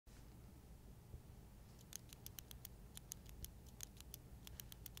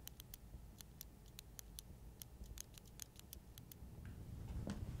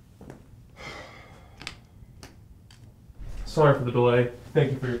Sorry for the delay.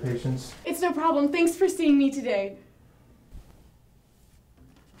 Thank you for your patience. It's no problem. Thanks for seeing me today.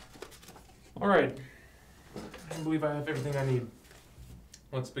 Alright. I believe I have everything I need.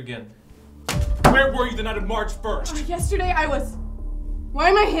 Let's begin. Where were you the night of March 1st? Yesterday I was... Why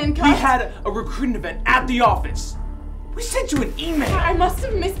am I handcuffed? We had a recruiting event at the office. We sent you an email. I must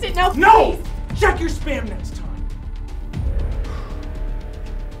have missed it. Now, No! please. Check your spam next time.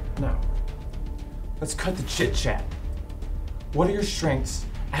 Now, let's cut the chit-chat. What are your strengths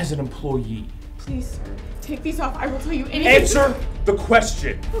as an employee? Please, sir, take these off. I will tell you anything. Answer the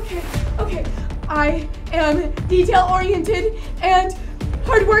question. Okay. I am detail-oriented and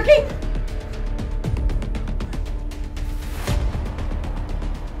hardworking.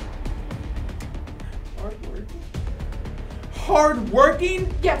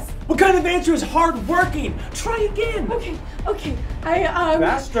 Hardworking? Yes. What kind of answer is hardworking? Try again. Okay. I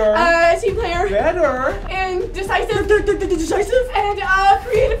Faster. Team player. Better. And decisive. Decisive? And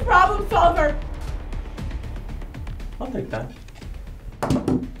creative problem solver. I'll take that.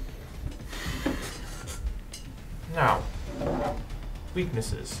 Now,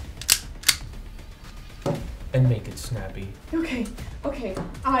 weaknesses. And make it snappy. Okay.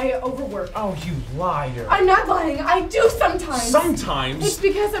 I overwork. Oh, you liar. I'm not lying. I do sometimes. Sometimes? It's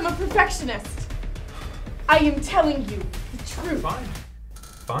because I'm a perfectionist. I am telling you the truth.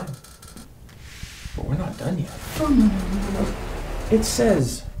 Fine. But we're not done yet. Oh, no. It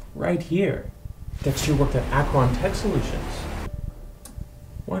says right here that you worked at Akron Tech Solutions.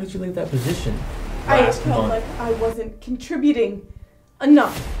 Why did you leave that position I last felt month? like I wasn't contributing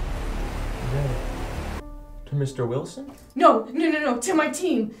enough. To Mr. Wilson? No, to my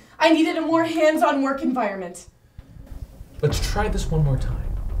team. I needed a more hands-on work environment. Let's try this one more time.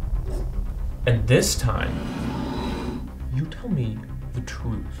 And this time, you tell me the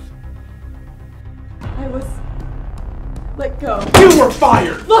truth. I was let go. You were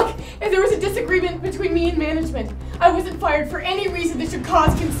fired! Look, if there was a disagreement between me and management, I wasn't fired for any reason that should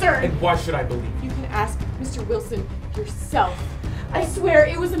cause concern. And why should I believe you? You can ask Mr. Wilson yourself. I swear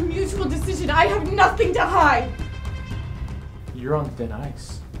it was a mutual decision. I have nothing to hide. You're on thin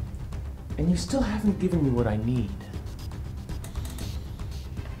ice. And you still haven't given me what I need.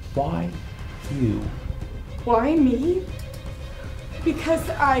 Why you? Why me? Because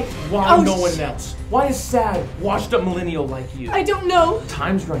Why oh, no one shit. else? Why a sad, washed-up millennial like you? I don't know.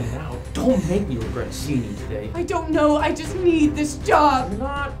 Time's running out. Don't make me regret seeing you today. I don't know. I just need this job. You're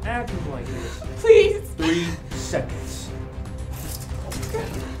not acting like this. Please. 3 seconds.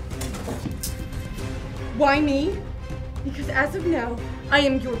 Why me? Because as of now, I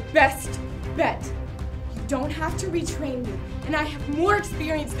am your best bet. You don't have to retrain me, and I have more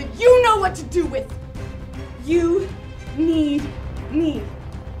experience than you know what to do with. You need me.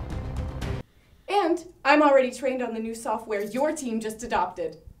 And I'm already trained on the new software your team just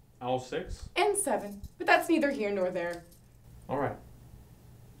adopted. All 6? And 7, but that's neither here nor there. All right.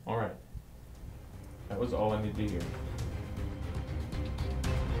 That was all I needed to hear.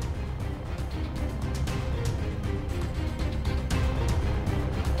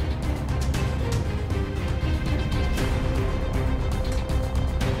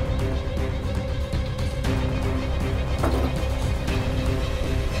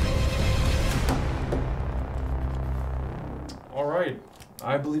 All right.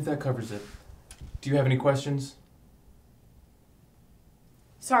 I believe that covers it. Do you have any questions?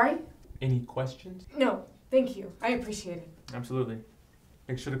 Sorry? Any questions? No, thank you. I appreciate it. Absolutely.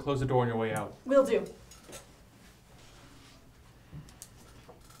 Make sure to close the door on your way out. Will do.